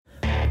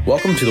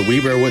Welcome to the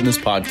We Bear Witness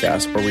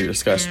podcast, where we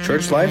discuss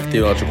church life,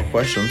 theological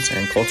questions,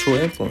 and cultural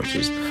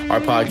influences. Our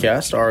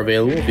podcasts are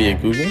available via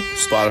Google,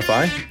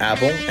 Spotify,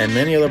 Apple, and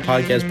many other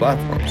podcast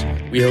platforms.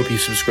 We hope you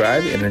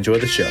subscribe and enjoy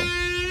the show.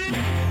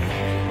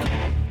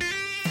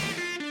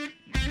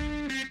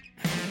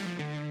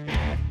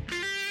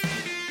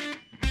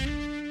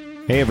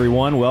 Hey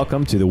everyone,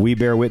 welcome to the We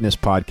Bear Witness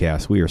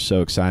podcast. We are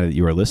so excited that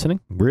you are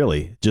listening.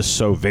 Really, just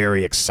so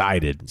very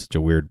excited. It's such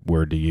a weird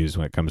word to use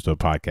when it comes to a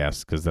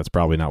podcast, because that's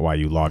probably not why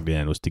you logged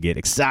in, was to get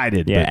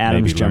excited. Yeah,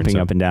 Adam's jumping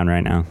up and down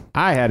right now.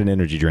 I had an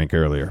energy drink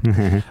earlier,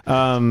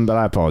 but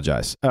I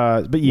apologize.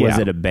 But yeah. Was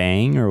it a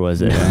Bang or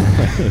was it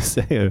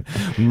a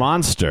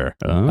Monster?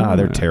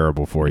 They're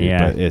terrible for you,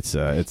 but it's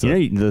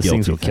those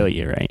things will kill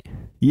you, right?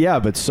 Yeah,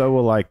 but so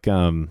will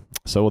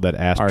that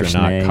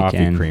astronaut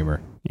coffee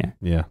creamer.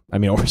 Yeah. I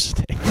mean, or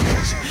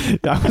snakes.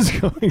 I was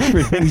going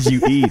for things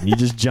you eat, and you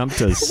just jumped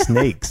to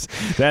snakes.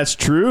 That's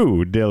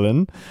true,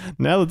 Dylan.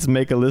 Now let's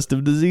make a list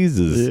of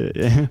diseases.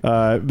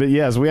 But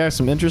yes, we have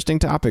some interesting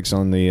topics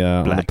on the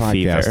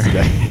podcast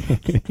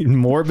today.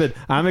 Morbid.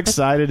 I'm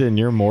excited, and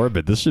you're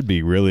morbid. This should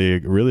be really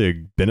a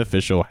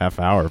beneficial half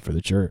hour for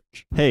the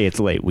church. Hey, it's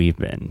late. We've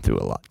been through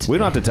a lot today. We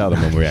don't have to tell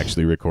them when we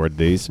actually record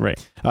these.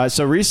 Right.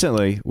 So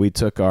recently, we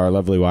took our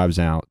lovely wives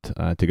out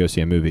to go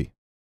see a movie.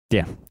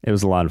 Yeah, it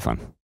was a lot of fun.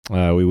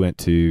 We went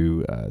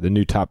to the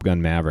new Top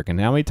Gun Maverick. And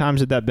how many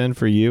times had that been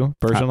for you,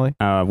 personally?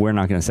 We're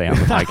not going to say on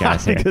the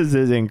podcast here. Because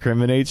it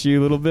incriminates you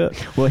a little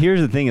bit? Well, here's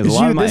the thing.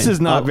 This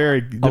is not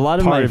very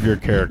part of your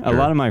character. A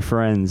lot of my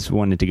friends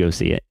wanted to go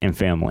see it, and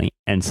family.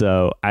 And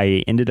so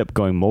I ended up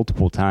going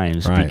multiple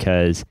times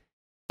because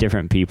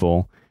different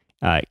people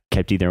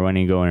kept either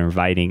wanting to go or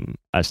inviting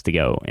us to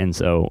go. And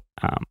so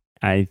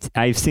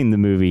I've seen the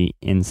movie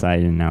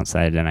inside and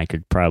outside, and I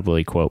could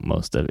probably quote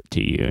most of it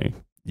to you.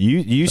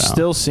 You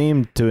still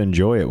seemed to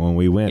enjoy it when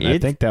we went. I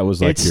think that was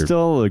like it's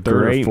still a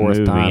great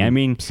movie. I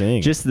mean,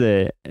 just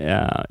the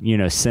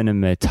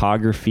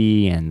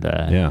cinematography and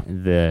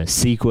the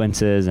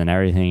sequences and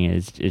everything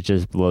it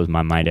just blows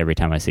my mind every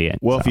time I see it.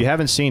 Well, if you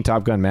haven't seen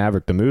Top Gun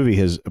Maverick, the movie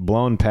has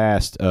blown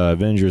past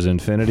Avengers: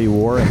 Infinity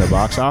War in the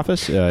box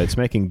office. It's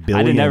making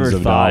billions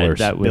of dollars.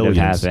 That would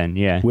have happened.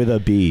 Yeah, with a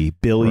B,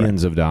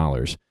 billions of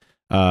dollars.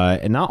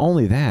 And not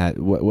only that,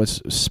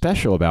 what's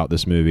special about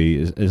this movie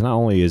is not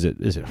only is it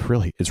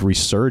really, it's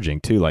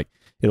resurging too. Like,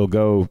 it'll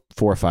go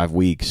 4 or 5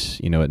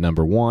 weeks, at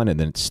number one, and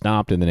then it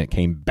stopped, and then it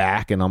came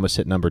back and almost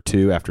hit number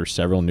 2 after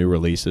several new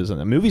releases. And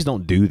the movies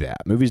don't do that.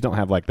 Movies don't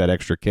have like that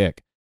extra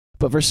kick.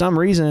 But for some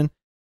reason,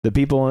 the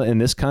people in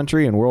this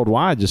country and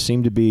worldwide just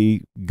seem to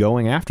be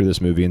going after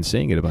this movie and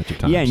seeing it a bunch of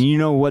times. Yeah, and you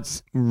know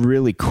what's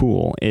really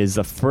cool is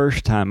the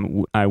first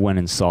time I went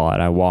and saw it,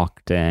 I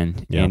walked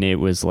in, and it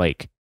was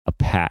like a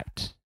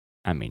packed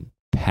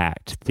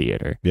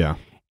theater. Yeah.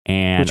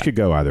 And which could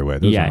go either way.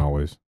 Those aren't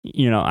always.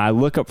 I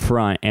look up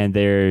front, and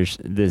there's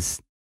this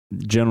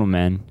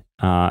gentleman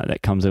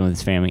that comes in with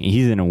his family.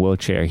 He's in a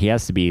wheelchair. He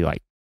has to be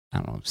like, I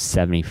don't know,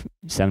 70,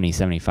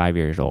 75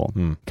 years old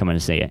coming to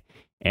see it.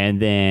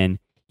 And then,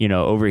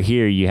 over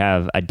here you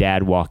have a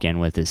dad walk in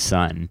with his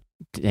son,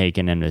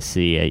 taking him to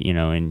see it,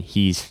 and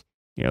he's,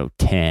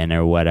 10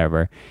 or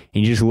whatever.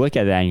 And you just look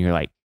at that and you're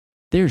like,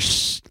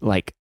 there's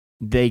like,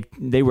 they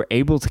were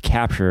able to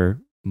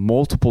capture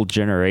multiple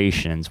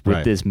generations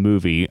with this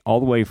movie, all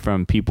the way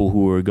from people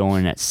who were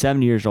going at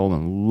 70 years old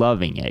and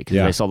loving it because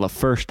they saw the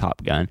first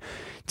Top Gun,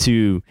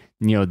 to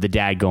the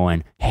dad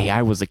going, hey,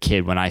 I was a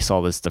kid when I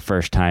saw this the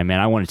first time, and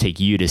I want to take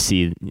you to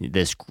see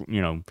this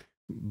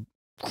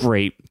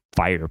great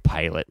fighter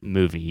pilot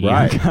movie.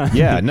 Right.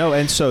 Yeah, no,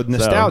 and so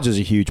nostalgia is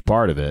a huge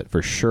part of it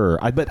for sure.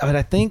 But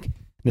I think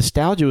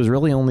nostalgia was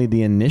really only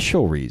the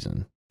initial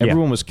reason.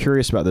 Everyone was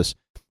curious about this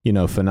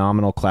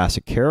phenomenal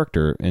classic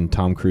character in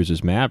Tom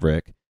Cruise's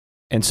Maverick.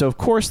 And so, of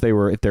course, they're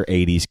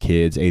 80s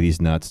kids, 80s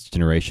nuts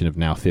generation of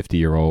now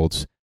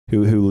 50-year-olds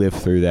who lived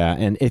through that.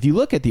 And if you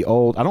look at the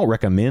old, I don't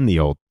recommend the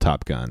old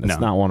Top Gun. It's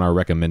not on our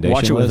recommendation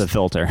list. Watch it with a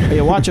filter.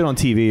 Yeah, watch it on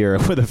TV or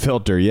with a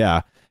filter,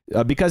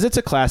 because it's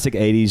a classic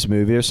 80s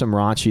movie. There's some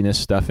raunchiness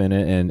stuff in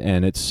it,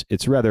 and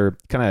it's rather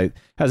kind of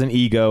has an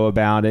ego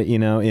about it,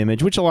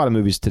 image, which a lot of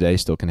movies today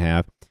still can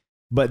have.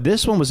 But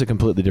this one was a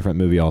completely different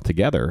movie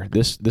altogether.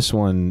 This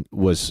one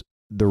was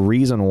the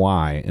reason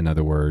why, in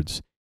other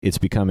words, it's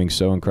becoming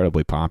so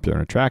incredibly popular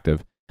and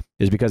attractive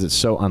is because it's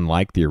so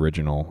unlike the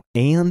original.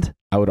 And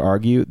I would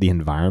argue the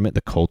environment, the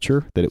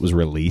culture that it was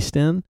released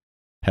in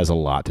has a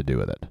lot to do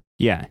with it.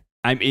 Yeah.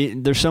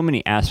 There's so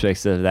many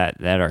aspects of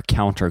that are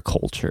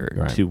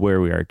counterculture to where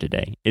we are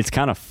today. It's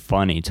kind of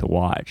funny to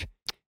watch.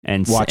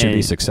 And watch it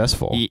be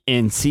successful.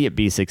 And see it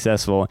be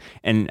successful.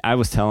 And I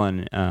was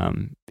telling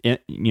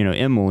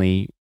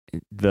Emily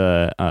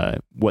the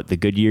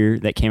Goodyear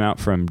that came out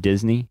from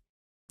Disney.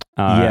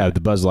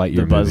 The Buzz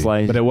Lightyear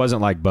movie. But it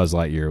wasn't like Buzz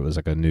Lightyear. It was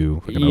like an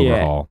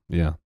overhaul.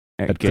 Yeah.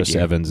 Chris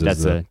Evans is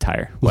That's the a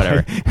tire.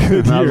 Whatever.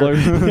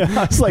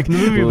 Yeah, it's like the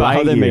movie about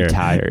how they make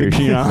tires.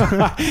 You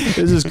know,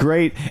 there's this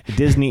great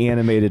Disney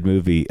animated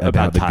movie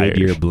about the tires.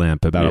 Goodyear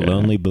blimp, about a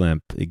lonely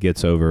blimp. It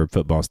gets over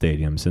football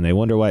stadiums, and they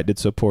wonder why it did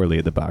so poorly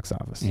at the box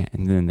office. Yeah,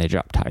 and then they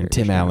drop tires. And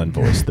Tim Allen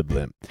voiced the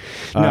blimp.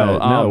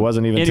 No, it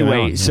wasn't even Tim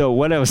anyway, Allen. so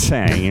what I was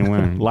saying,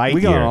 and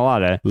we got on a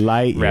lot of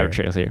rabbit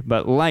trails here,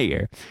 but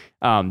Lightyear,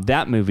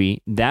 that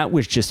movie, that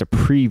was just a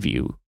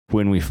preview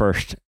when we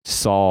first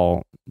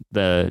saw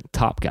the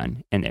Top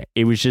Gun, and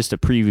it was just a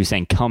preview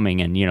saying coming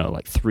in,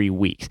 like 3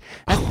 weeks.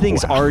 That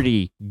thing's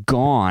already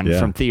gone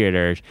from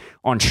theaters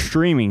on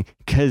streaming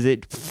because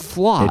it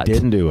flopped. It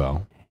didn't do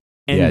well.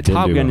 And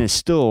Top Gun is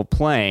still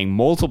playing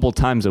multiple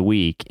times a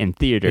week in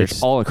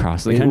theaters all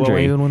across the country. Well,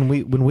 even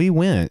when we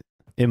went,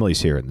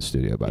 Emily's here in the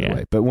studio, by the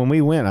way. But when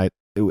we went,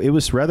 it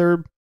was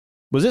rather.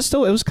 Was it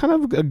still? It was kind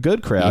of a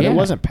good crowd. It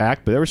wasn't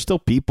packed, but there were still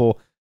people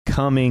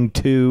coming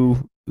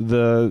to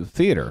the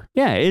theater.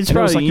 Yeah, it's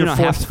probably like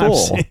half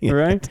full,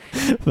 right?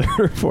 Third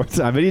or fourth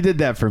time, but he did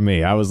that for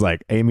me. I was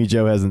like, Amy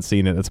Jo hasn't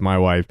seen it. That's my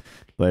wife.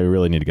 They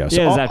really need to go.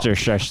 So it's after a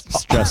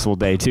stressful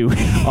day too.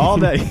 All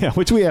that,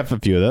 which we have a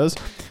few of those.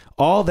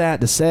 All that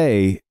to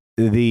say,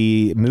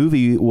 the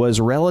movie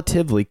was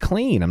relatively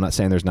clean. I'm not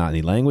saying there's not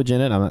any language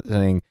in it. I'm not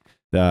saying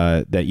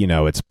that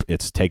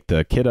it's take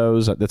the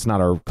kiddos. That's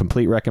not our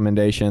complete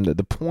recommendation.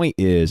 The point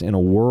is, in a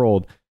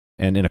world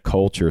and in a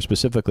culture,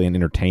 specifically an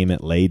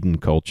entertainment-laden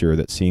culture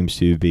that seems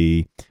to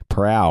be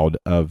proud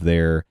of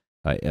their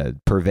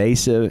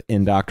pervasive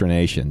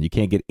indoctrination, you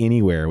can't get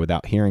anywhere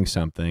without hearing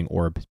something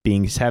or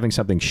having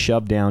something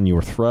shoved down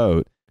your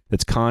throat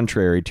that's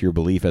contrary to your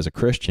belief as a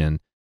Christian.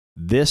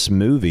 This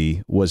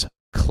movie was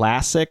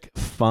classic,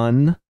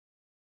 fun,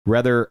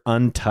 rather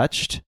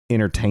untouched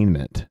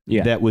entertainment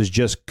that was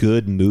just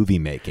good movie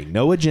making.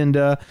 No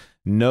agenda,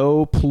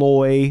 no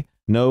ploy,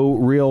 no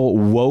real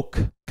woke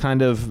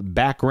kind of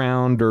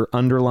background or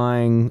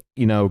underlying,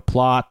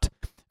 plot.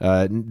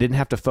 Didn't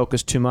have to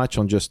focus too much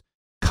on just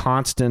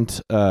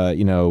constant,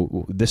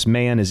 this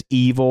man is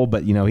evil,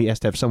 but, he has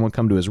to have someone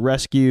come to his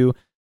rescue.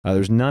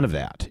 There's none of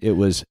that. It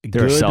was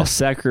There's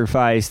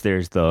self-sacrifice.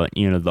 There's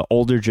the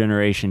older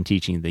generation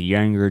teaching the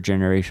younger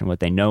generation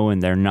what they know,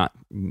 and they're not,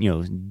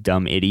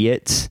 dumb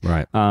idiots.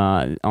 Right.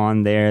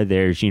 On there,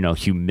 there's,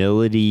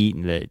 humility,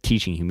 the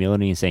teaching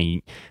humility and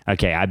saying,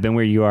 okay, I've been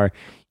where you are.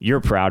 You're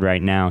proud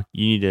right now.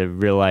 You need to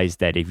realize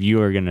that if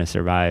you are going to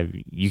survive,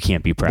 you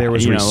can't be proud. There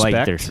was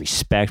respect. There's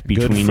respect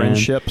between good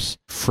friendships.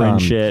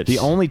 Friendships. The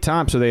only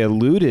time, so they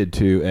alluded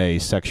to a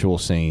sexual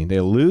scene. They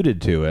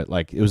alluded to it,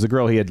 like it was the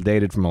girl he had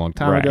dated from a long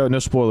time ago. No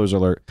spoilers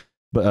alert.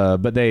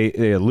 But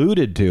they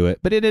alluded to it.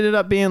 But it ended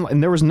up being,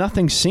 and there was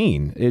nothing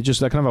seen. It just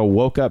kind of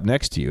woke up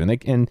next to you,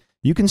 and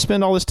you can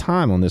spend all this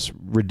time on this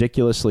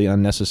ridiculously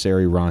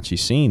unnecessary raunchy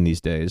scene these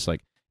days,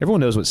 like.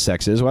 Everyone knows what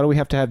sex is. Why do we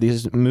have to have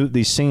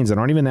these scenes that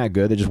aren't even that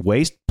good? They just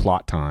waste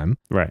plot time.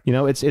 Right.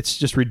 It's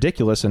just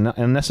ridiculous and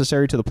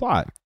unnecessary to the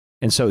plot.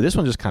 And so this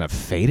one just kind of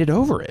faded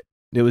over it.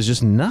 It was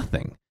just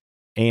nothing.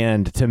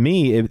 And to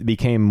me, it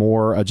became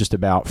more just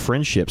about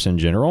friendships in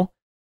general,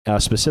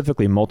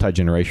 specifically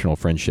multi-generational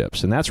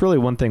friendships. And that's really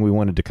one thing we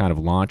wanted to kind of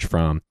launch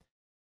from.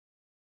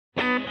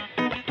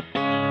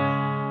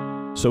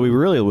 So we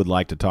really would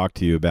like to talk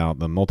to you about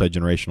the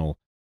multi-generational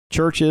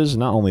churches,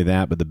 not only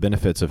that, but the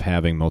benefits of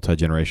having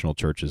multi-generational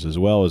churches, as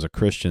well as a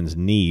Christian's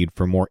need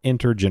for more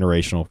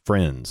intergenerational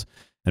friends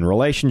and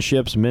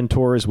relationships,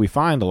 mentors. We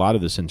find a lot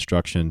of this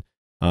instruction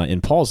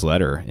in Paul's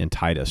letter in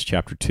Titus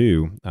chapter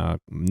 2,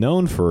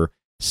 known for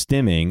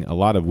stemming a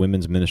lot of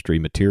women's ministry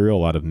material,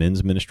 a lot of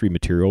men's ministry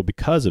material,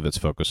 because of its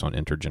focus on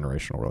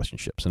intergenerational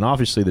relationships. And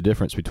obviously the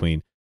difference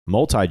between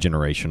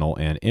multi-generational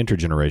and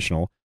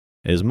intergenerational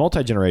is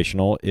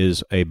multi-generational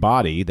is a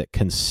body that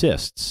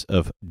consists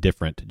of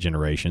different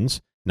generations.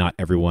 Not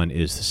everyone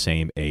is the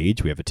same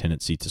age. We have a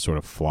tendency to sort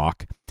of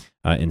flock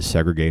in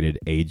segregated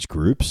age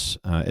groups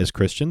as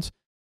Christians.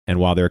 And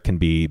while there can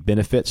be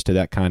benefits to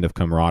that kind of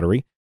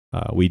camaraderie,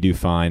 we do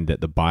find that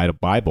the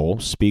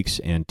Bible speaks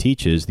and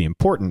teaches the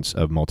importance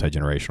of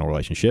multi-generational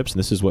relationships. And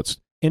this is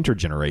what's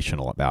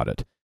intergenerational about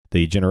it.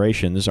 The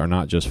generations are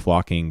not just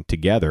flocking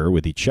together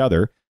with each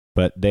other,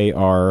 but they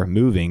are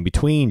moving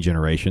between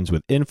generations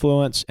with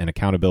influence and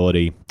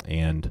accountability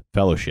and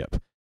fellowship.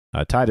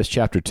 Titus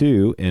chapter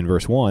 2 in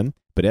verse 1,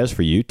 but as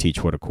for you,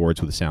 teach what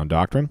accords with sound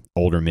doctrine.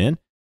 Older men,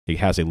 he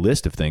has a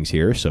list of things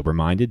here: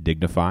 sober-minded,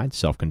 dignified,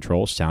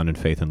 self-control, sound in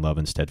faith and love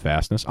and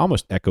steadfastness,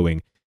 almost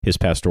echoing his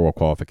pastoral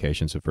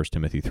qualifications of 1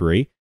 Timothy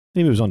 3.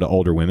 Then he moves on to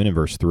older women in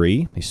verse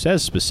 3. He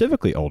says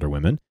specifically older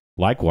women,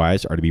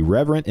 likewise, are to be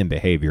reverent in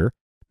behavior,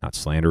 not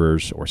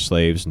slanderers or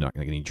slaves, not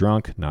getting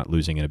drunk, not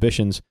losing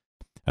inhibitions.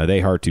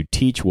 They are to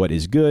teach what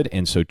is good,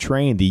 and so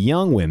train the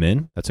young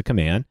women, that's a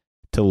command,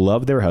 to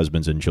love their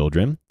husbands and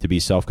children, to be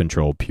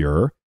self-controlled,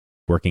 pure,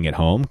 working at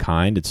home,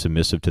 kind and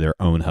submissive to their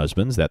own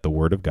husbands, that the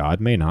word of God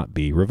may not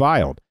be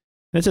reviled.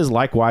 And it says,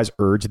 likewise,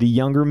 urge the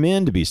younger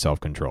men to be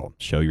self-controlled.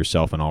 Show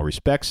yourself in all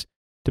respects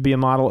to be a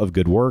model of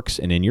good works,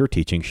 and in your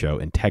teaching show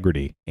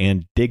integrity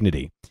and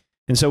dignity.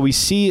 And so we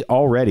see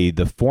already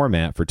the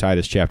format for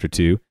Titus chapter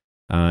 2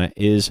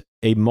 is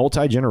a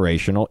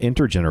multi-generational,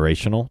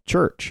 intergenerational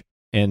church.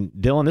 And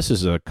Dylan, this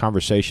is a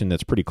conversation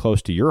that's pretty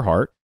close to your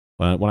heart.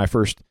 When I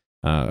first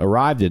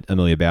arrived at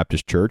Amelia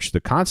Baptist Church,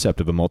 the concept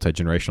of a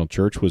multi-generational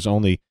church was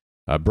only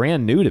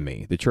brand new to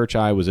me. The church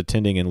I was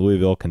attending in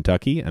Louisville,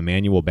 Kentucky,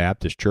 Emmanuel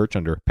Baptist Church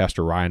under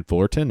Pastor Ryan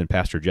Fullerton and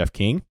Pastor Jeff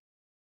King.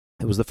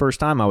 It was the first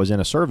time I was in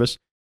a service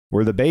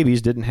where the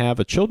babies didn't have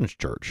a children's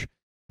church.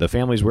 The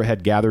families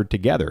had gathered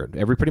together.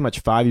 Pretty much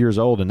 5 years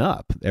old and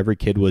up, every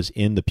kid was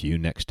in the pew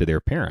next to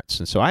their parents.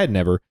 And so I had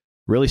never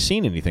really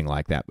seen anything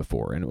like that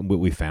before. And what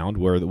we found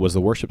was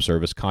the worship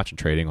service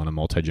concentrating on a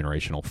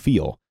multi-generational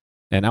feel.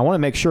 And I want to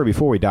make sure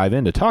before we dive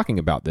into talking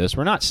about this,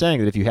 we're not saying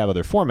that if you have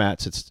other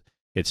formats,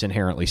 it's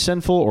inherently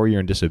sinful or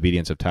you're in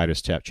disobedience of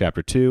Titus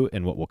chapter 2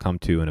 and what we'll come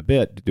to in a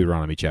bit,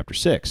 Deuteronomy chapter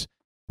 6.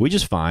 We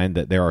just find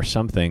that there are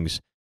some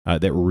things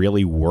that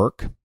really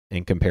work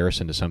in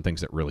comparison to some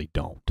things that really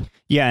don't.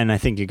 Yeah, and I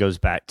think it goes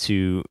back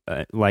to,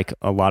 like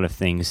a lot of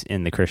things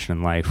in the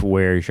Christian life,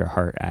 where's your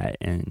heart at?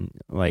 And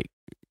like,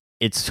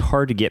 it's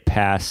hard to get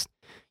past,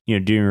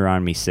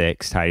 Deuteronomy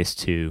 6, Titus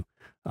 2,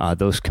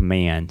 those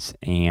commands,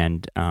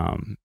 and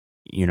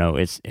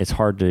it's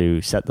hard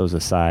to set those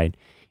aside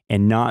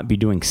and not be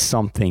doing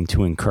something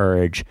to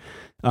encourage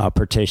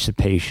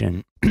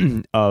participation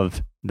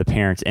of the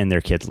parents in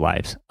their kids'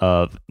 lives,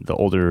 of the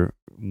older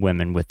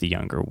women with the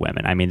younger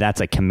women. I mean, that's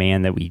a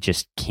command that we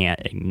just can't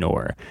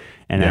ignore.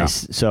 And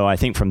so I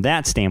think from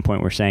that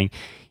standpoint, we're saying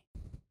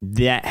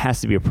that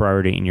has to be a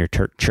priority in your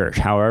church.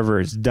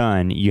 However it's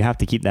done, you have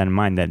to keep that in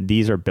mind that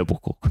these are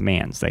biblical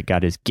commands that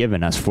God has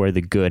given us for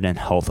the good and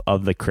health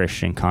of the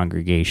Christian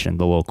congregation,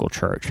 the local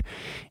church.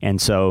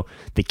 And so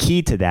the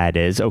key to that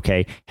is,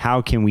 okay,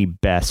 how can we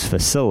best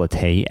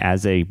facilitate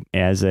as a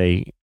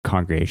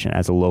congregation,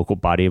 as a local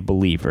body of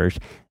believers,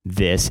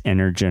 this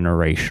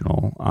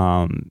intergenerational,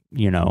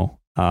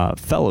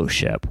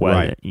 fellowship,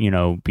 whether,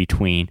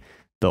 between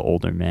the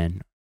older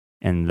men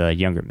and the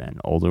younger men,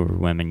 older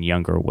women,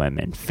 younger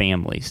women,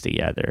 families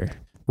together.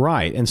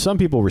 Right. And some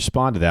people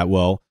respond to that,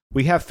 well,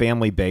 we have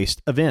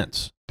family-based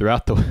events.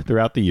 Throughout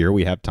the year,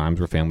 we have times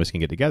where families can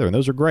get together, and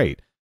those are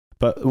great.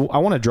 But I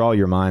want to draw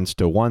your minds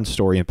to one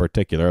story in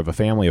particular of a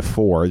family of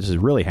 4. This has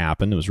really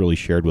happened. It was really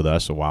shared with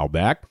us a while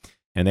back,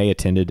 and they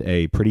attended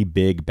a pretty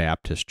big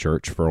Baptist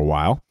church for a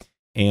while,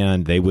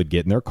 and they would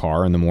get in their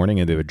car in the morning,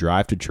 and they would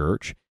drive to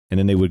church, and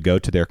then they would go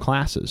to their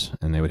classes,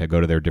 and they would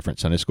go to their different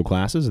Sunday school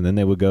classes, and then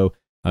they would go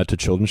to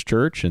children's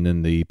church, and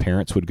then the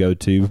parents would go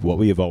to what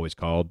we have always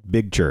called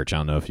big church. I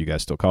don't know if you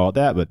guys still call it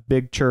that, but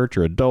big church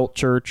or adult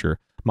church or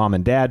mom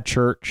and dad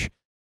church.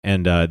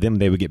 And then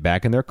they would get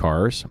back in their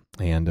cars,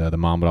 and the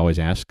mom would always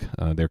ask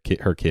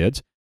her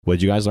kids, what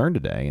did you guys learn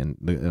today? And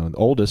the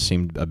oldest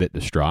seemed a bit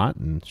distraught,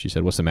 and she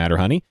said, what's the matter,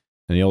 honey?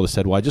 And the oldest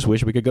said, well, I just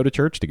wish we could go to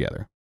church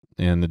together.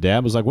 And the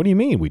dad was like, what do you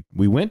mean? We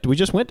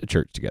just went to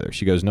church together.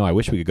 She goes, no, I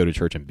wish we could go to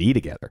church and be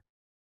together.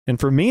 And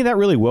for me, that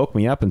really woke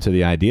me up into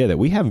the idea that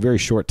we have a very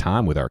short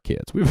time with our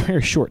kids. We have a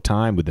very short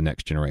time with the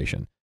next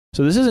generation.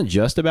 So this isn't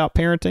just about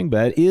parenting,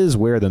 but it is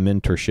where the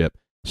mentorship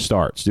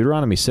starts.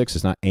 Deuteronomy 6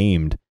 is not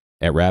aimed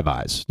at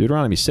rabbis.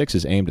 Deuteronomy 6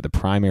 is aimed at the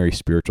primary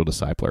spiritual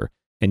discipler.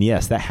 And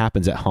yes, that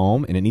happens at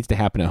home, and it needs to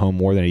happen at home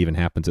more than it even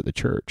happens at the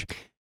church.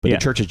 But the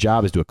church's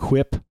job is to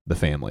equip the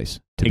families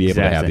to be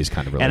able to have these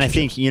kind of relationships. And I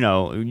think,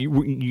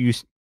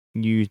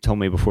 you told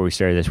me before we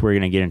started this, we're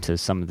going to get into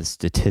some of the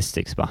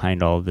statistics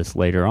behind all of this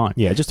later on.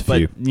 Yeah, just a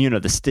few.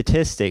 But, the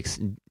statistics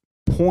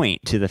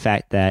point to the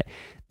fact that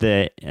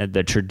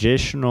the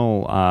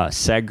traditional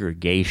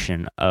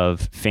segregation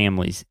of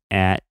families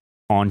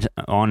on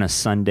a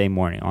Sunday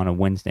morning, on a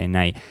Wednesday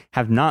night,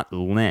 have not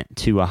lent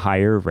to a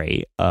higher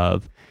rate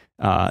of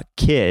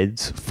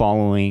kids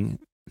following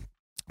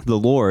the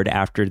Lord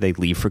after they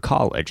leave for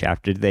college,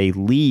 after they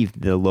leave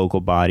the local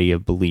body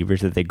of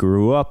believers that they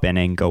grew up in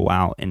and go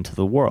out into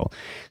the world.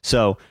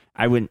 So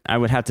I would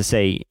have to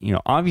say,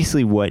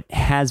 obviously what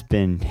has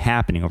been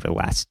happening over the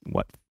last,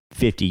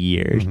 50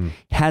 years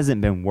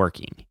hasn't been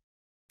working,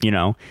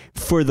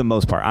 for the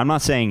most part. I'm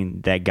not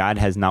saying that God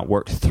has not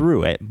worked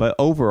through it, but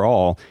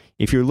overall,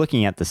 if you're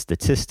looking at the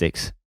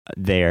statistics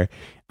there,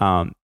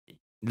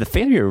 the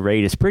failure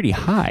rate is pretty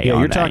high. Yeah,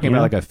 you're talking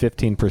about like a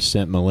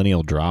 15%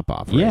 millennial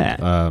drop-off rate. Yeah.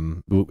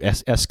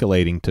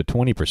 Escalating to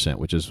 20%,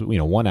 which is,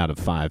 1 out of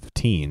 5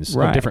 teens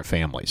of different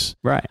families.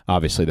 Right.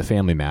 Obviously, the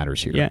family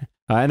matters here. Yeah.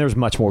 And there's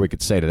much more we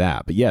could say to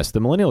that. But yes,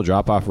 the millennial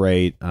drop-off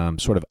rate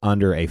sort of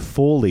under a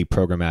fully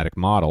programmatic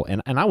model.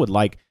 And I would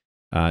like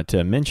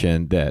to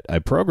mention that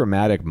a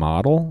programmatic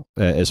model,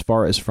 as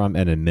far as from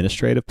an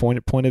administrative point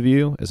of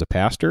view as a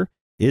pastor,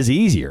 is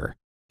easier.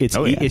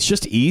 It's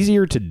just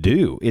easier to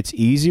do. It's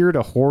easier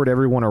to hoard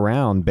everyone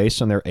around based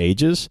on their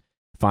ages,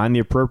 find the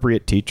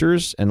appropriate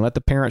teachers, and let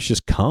the parents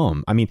just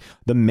come. I mean,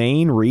 the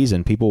main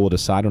reason people will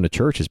decide on a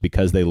church is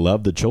because they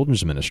love the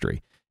children's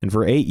ministry. And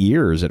for 8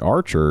 years at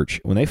our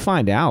church, when they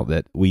find out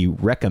that we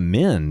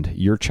recommend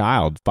your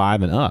child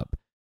 5 and up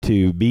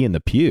to be in the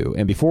pew,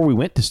 and before we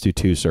went to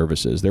 2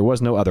 services, there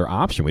was no other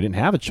option. We didn't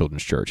have a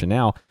children's church, and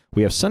now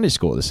we have Sunday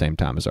school at the same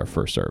time as our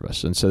first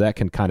service. And so that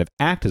can kind of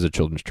act as a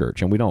children's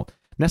church, and we don't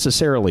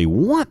necessarily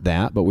want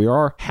that, but we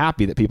are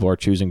happy that people are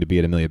choosing to be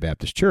at Amelia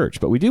Baptist Church.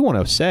 But we do want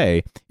to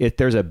say, if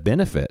there's a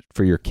benefit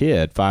for your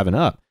kid 5 and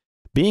up,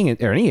 being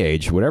at any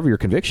age, whatever your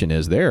conviction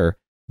is there,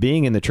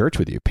 being in the church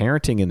with you,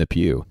 parenting in the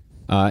pew.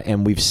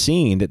 And we've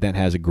seen that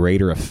has a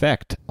greater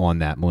effect on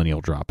that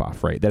millennial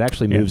drop-off rate. That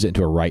actually moves it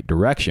into a right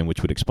direction,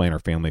 which would explain our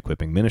family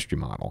equipping ministry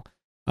model.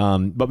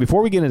 But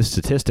before we get into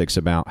statistics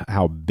about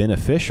how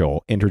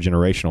beneficial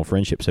intergenerational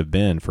friendships have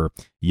been for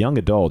young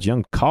adults,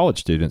 young college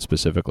students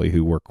specifically,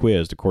 who were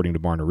quizzed according to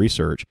Barna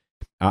Research,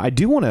 I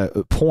do want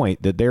to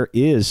point that there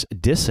is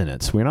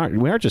dissonance. We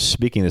aren't just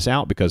speaking this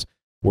out because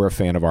we're a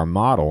fan of our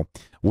model.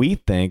 We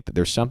think that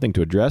there's something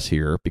to address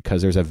here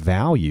because there's a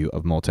value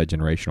of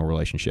multi-generational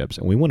relationships,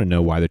 and we want to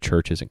know why the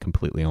church isn't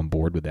completely on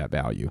board with that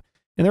value.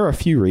 And there are a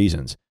few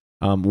reasons.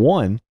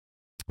 One,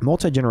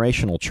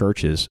 multi-generational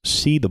churches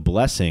see the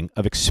blessing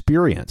of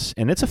experience,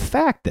 and it's a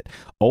fact that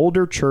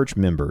older church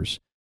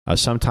members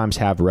sometimes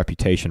have a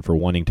reputation for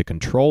wanting to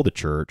control the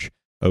church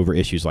over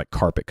issues like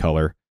carpet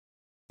color.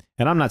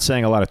 And I'm not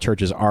saying a lot of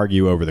churches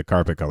argue over the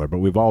carpet color, but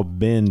we've all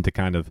been to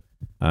kind of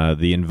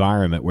the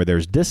environment where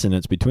there's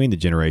dissonance between the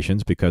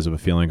generations because of a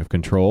feeling of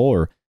control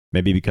or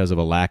maybe because of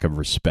a lack of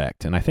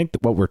respect. And I think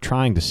that what we're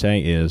trying to say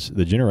is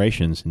the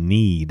generations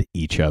need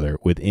each other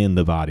within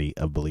the body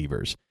of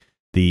believers.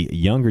 The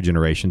younger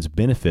generations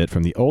benefit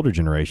from the older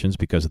generations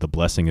because of the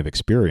blessing of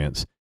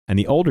experience, and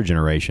the older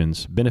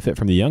generations benefit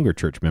from the younger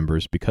church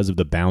members because of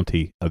the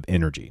bounty of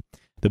energy.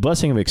 The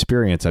blessing of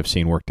experience I've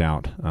seen worked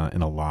out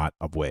in a lot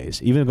of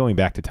ways. Even going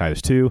back to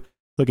Titus 2,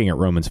 looking at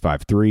Romans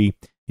 5:3,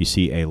 you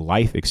see a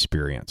life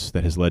experience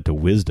that has led to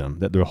wisdom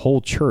that the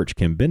whole church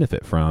can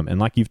benefit from. And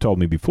like you've told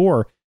me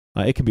before,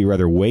 it can be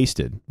rather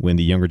wasted when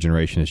the younger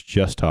generation is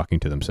just talking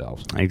to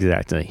themselves.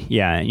 Exactly.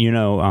 Yeah.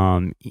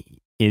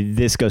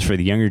 This goes for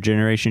the younger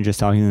generation just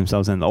talking to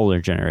themselves and the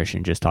older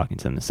generation just talking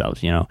to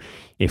themselves.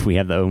 If we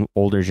have the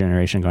older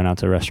generation going out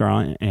to a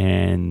restaurant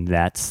and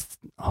that's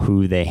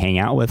who they hang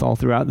out with all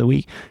throughout the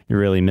week, you're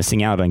really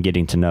missing out on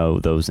getting to know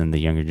those in the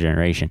younger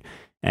generation.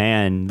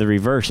 And the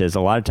reverse is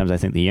a lot of times I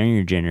think the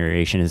younger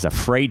generation is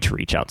afraid to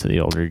reach out to the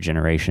older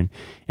generation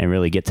and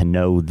really get to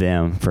know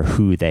them for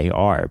who they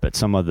are. But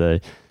some of the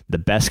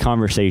best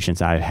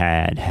conversations I've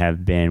had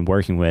have been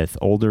working with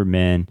older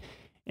men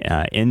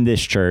in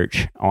this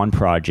church on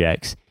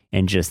projects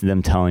and just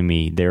them telling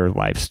me their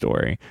life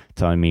story,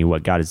 telling me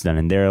what God has done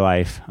in their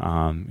life,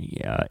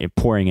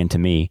 pouring into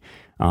me,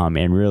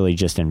 and really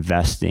just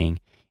investing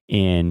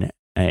in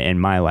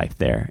my life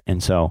there.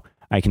 And so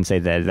I can say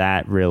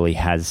that really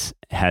has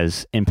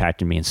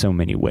impacted me in so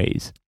many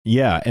ways.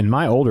 Yeah, and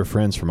my older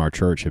friends from our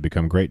church have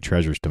become great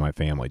treasures to my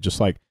family, just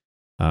like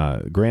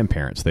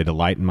grandparents. They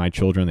delight in my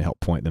children. They help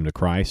point them to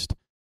Christ.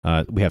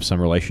 We have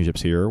some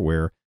relationships here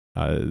where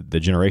the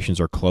generations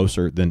are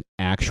closer than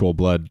actual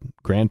blood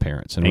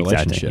grandparents and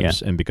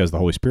relationships, and because the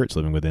Holy Spirit's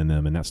living within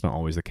them, and that's not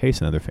always the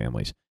case in other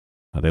families.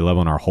 They love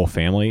on our whole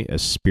family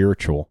as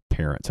spiritual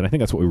parents, and I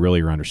think that's what we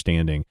really are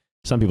understanding.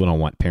 Some people don't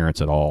want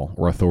parents at all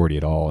or authority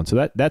at all, and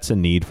so that's a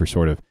need for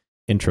sort of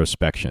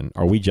introspection.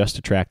 Are we just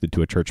attracted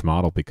to a church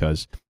model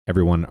because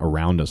everyone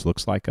around us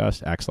looks like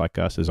us, acts like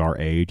us, is our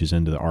age, is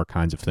into our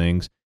kinds of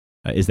things?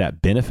 Is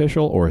that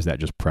beneficial or is that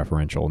just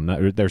preferential?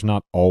 No, there's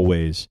not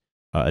always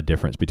a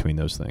difference between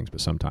those things,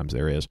 but sometimes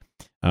there is.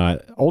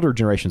 Older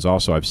generations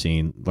also I've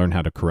seen learn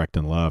how to correct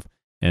and love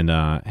and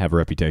have a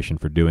reputation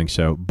for doing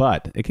so,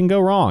 but it can go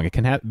wrong. It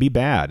can be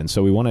bad, and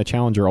so we want to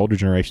challenge our older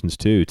generations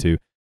too to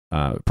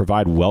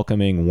provide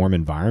welcoming, warm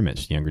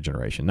environments to the younger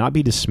generation. Not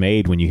be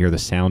dismayed when you hear the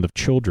sound of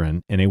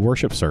children in a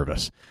worship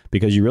service,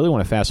 because you really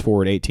want to fast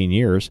forward 18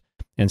 years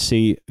and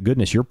see,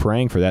 goodness, you're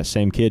praying for that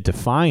same kid to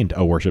find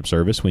a worship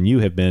service when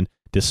you have been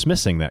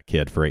dismissing that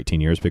kid for 18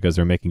 years because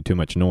they're making too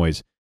much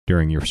noise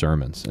during your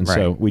sermons. And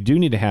so we do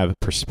need to have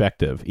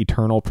perspective,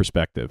 eternal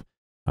perspective,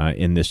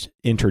 in this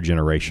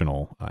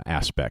intergenerational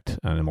aspect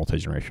in a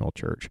multi-generational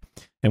church.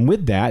 And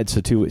with that, it's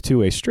a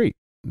two-way street.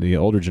 The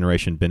older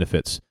generation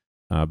benefits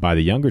by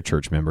the younger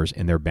church members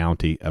and their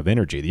bounty of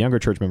energy. The younger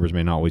church members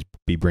may not always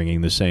be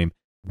bringing the same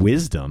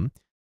wisdom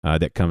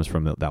that comes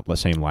from that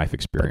same life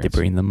experience. But they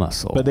bring the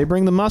muscle.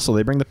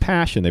 They bring the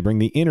passion, they bring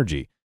the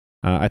energy.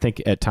 I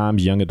think at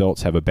times young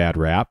adults have a bad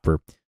rap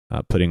for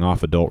putting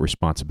off adult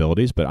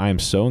responsibilities, but I am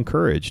so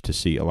encouraged to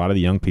see a lot of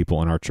the young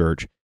people in our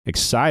church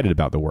excited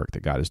about the work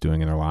that God is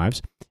doing in their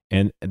lives,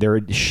 and they're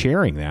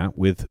sharing that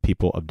with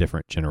people of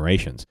different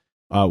generations.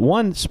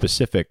 One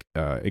specific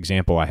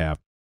example I have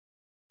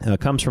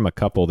comes from a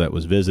couple that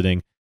was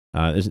visiting.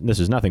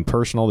 This is nothing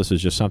personal. This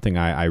is just something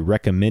I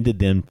recommended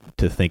to them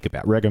to think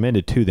about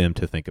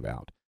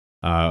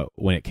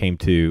when it came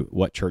to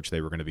what church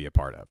they were going to be a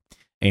part of.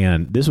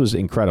 And this was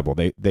incredible.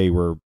 They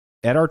were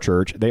at our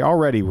church. They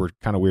already were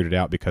kind of weirded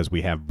out because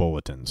we have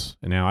bulletins.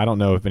 And now I don't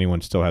know if anyone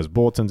still has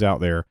bulletins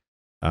out there,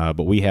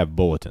 but we have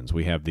bulletins.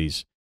 We have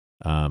these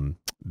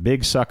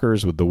big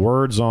suckers with the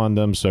words on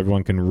them so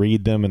everyone can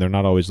read them, and they're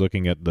not always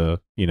looking at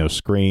the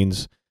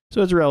screens.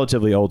 So it's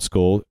relatively old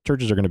school.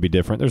 Churches are going to be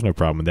different. There's no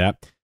problem with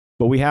that.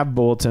 But we have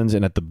bulletins,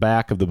 and at the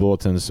back of the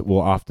bulletins, we'll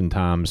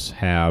oftentimes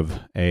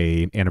have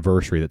a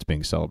anniversary that's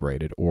being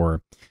celebrated,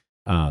 or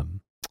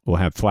we'll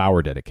have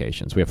flower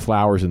dedications. We have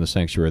flowers in the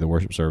sanctuary of the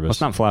worship service. Well,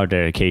 it's not flower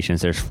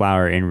dedications. There's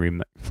flowers in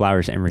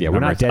remembrance. Yeah, we're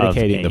not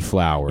dedicating the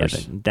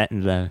flowers. Yeah,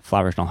 the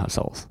flowers don't have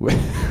souls.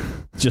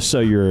 Just so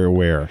you're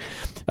aware.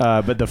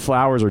 But the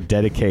flowers are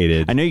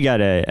dedicated. I know you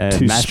got a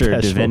Master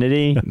of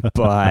Divinity,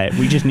 but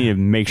we just need to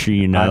make sure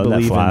you know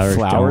that flowers in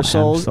flower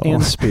souls don't have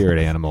and spirit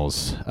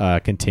animals.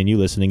 Continue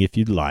listening if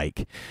you'd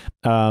like.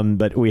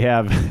 But we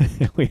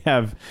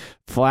have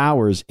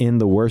flowers in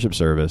the worship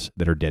service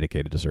that are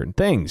dedicated to certain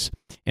things.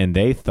 And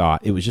they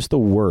thought it was just the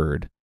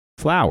word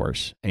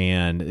flowers.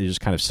 And they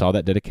just kind of saw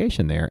that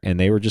dedication there. And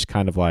they were just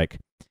kind of like,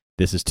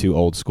 this is too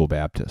old school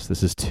Baptist.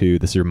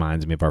 This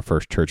reminds me of our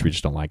first church. We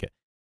just don't like it.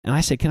 And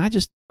I said, can I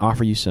just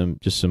offer you some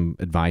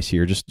advice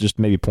here? Just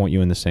maybe point you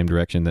in the same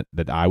direction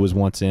that I was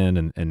once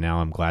in and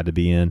now I'm glad to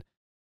be in.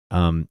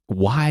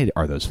 Why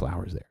are those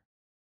flowers there?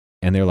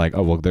 And they're like,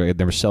 oh, well, they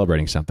were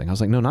celebrating something. I was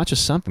like, no, not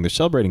just something. They're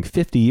celebrating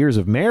 50 years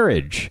of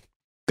marriage.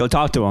 Go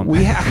talk to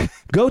them.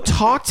 Go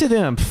talk to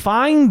them.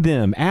 Find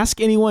them.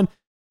 Ask anyone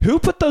who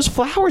put those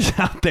flowers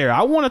out there.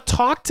 I want to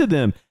talk to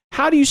them.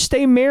 How do you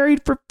stay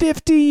married for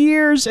 50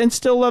 years and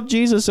still love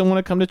Jesus and want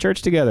to come to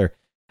church together?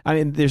 I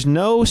mean, there's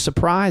no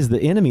surprise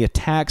the enemy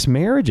attacks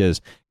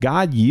marriages.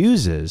 God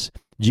uses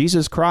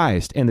Jesus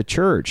Christ and the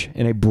church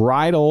in a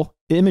bridal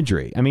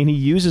imagery. I mean, he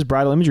uses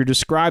bridal imagery to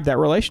describe that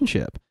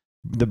relationship.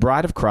 The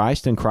bride of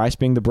Christ and Christ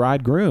being the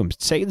bridegroom.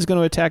 Satan's going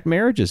to attack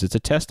marriages. It's a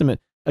testament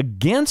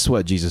against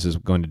what Jesus is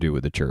going to do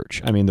with the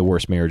church. I mean, the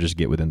worst marriages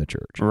get within the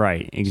church.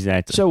 Right,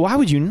 exactly. So why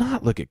would you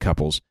not look at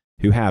couples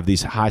who have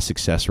these high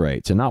success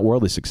rates, and not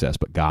worldly success,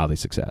 but godly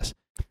success?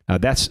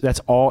 That's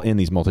all in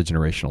these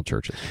multi-generational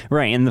churches.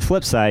 Right. And the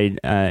flip side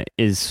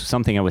is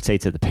something I would say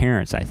to the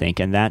parents, I think,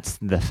 and that's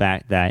the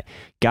fact that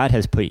God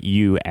has put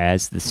you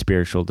as the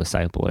spiritual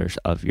disciplers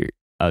of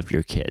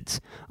your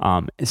kids.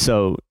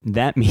 So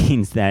that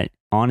means that,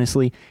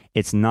 honestly,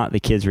 it's not the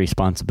kids'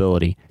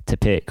 responsibility to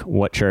pick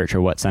what church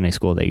or what Sunday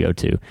school they go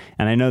to.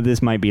 And I know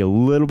this might be a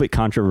little bit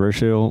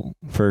controversial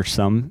for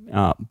some,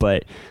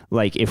 but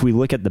like if we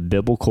look at the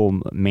biblical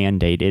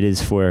mandate, it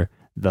is for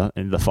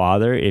the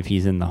father, if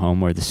he's in the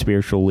home, or the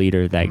spiritual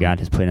leader that God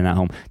has put in that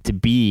home, to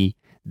be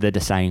the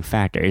deciding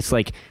factor. It's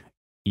like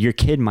your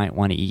kid might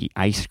want to eat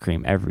ice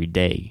cream every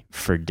day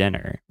for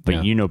dinner,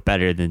 but you know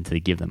better than to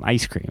give them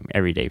ice cream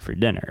every day for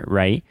dinner,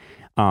 right?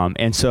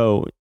 And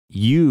so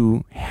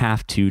you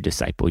have to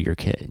disciple your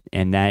kid.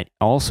 And that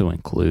also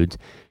includes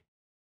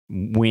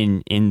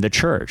when in the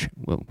church,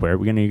 where are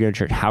we going to go to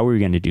church? How are we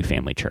going to do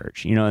family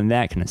church? You know, and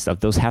that kind of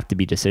stuff. Those have to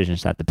be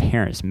decisions that the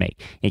parents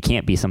make. It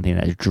can't be something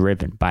that's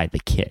driven by the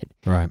kid.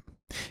 Right.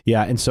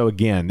 Yeah. And so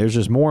again, there's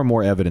just more and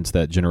more evidence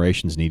that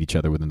generations need each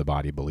other within the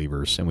body of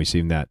believers. And we've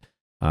seen that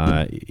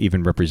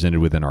even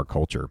represented within our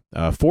culture.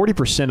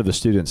 40% of the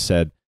students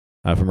said,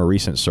 from a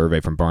recent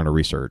survey from Barna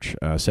Research,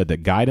 said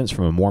that guidance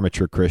from a more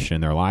mature Christian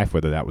in their life,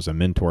 whether that was a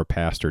mentor,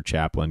 pastor,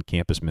 chaplain,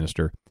 campus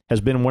minister, has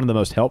been one of the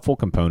most helpful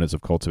components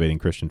of cultivating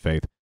Christian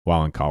faith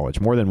while in college.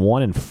 More than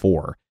 1 in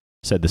 4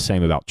 said the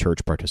same about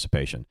church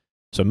participation.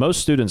 So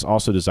most students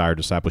also desire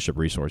discipleship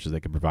resources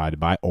that can be provided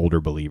by older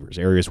believers.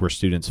 Areas where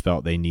students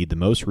felt they need the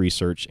most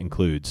research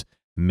includes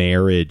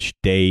marriage,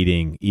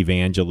 dating,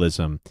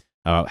 evangelism,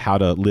 how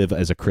to live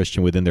as a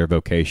Christian within their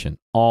vocation,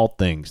 all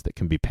things that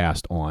can be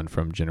passed on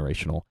from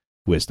generational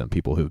wisdom,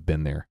 people who have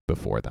been there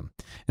before them.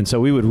 And so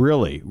we would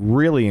really,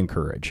 really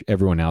encourage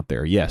everyone out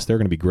there. Yes, there are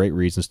going to be great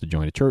reasons to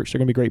join a church. There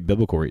are going to be great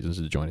biblical reasons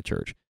to join a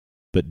church.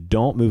 But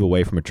don't move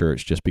away from a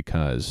church just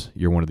because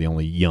you're one of the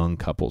only young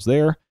couples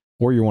there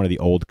or you're one of the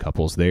old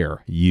couples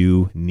there.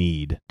 You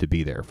need to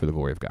be there for the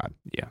glory of God.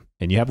 Yeah.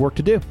 And you have work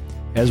to do,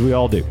 as we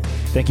all do.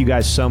 Thank you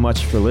guys so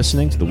much for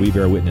listening to the We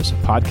Bear Witness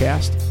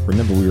podcast.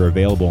 Remember, we are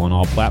available on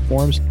all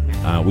platforms.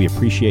 We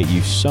appreciate you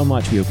so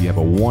much. We hope you have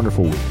a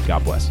wonderful week.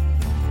 God bless.